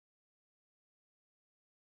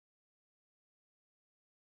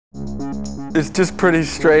It's just pretty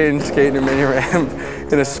strange skating a mini ramp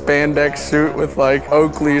in a spandex suit with like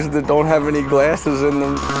Oakleys that don't have any glasses in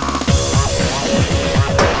them.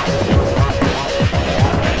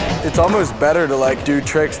 It's almost better to like do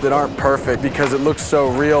tricks that aren't perfect because it looks so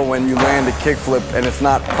real when you land a kickflip and it's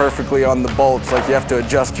not perfectly on the bolts, like you have to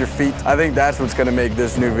adjust your feet. I think that's what's gonna make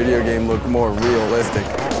this new video game look more realistic.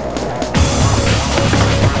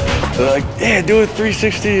 They're like, yeah, do a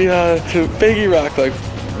 360 to Biggie Rock. Like,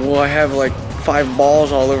 well, I have like 5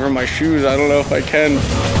 balls all over my shoes. I don't know if I can.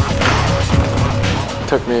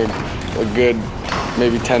 Took me a good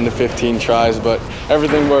maybe 10 to 15 tries, but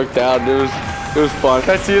everything worked out. It was fun.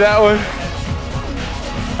 Can I see that one?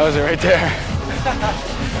 That was it right there.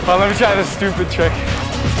 Well, let me try this stupid trick.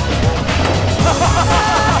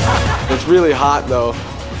 It's really hot though.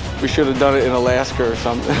 We should have done it in Alaska or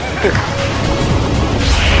something.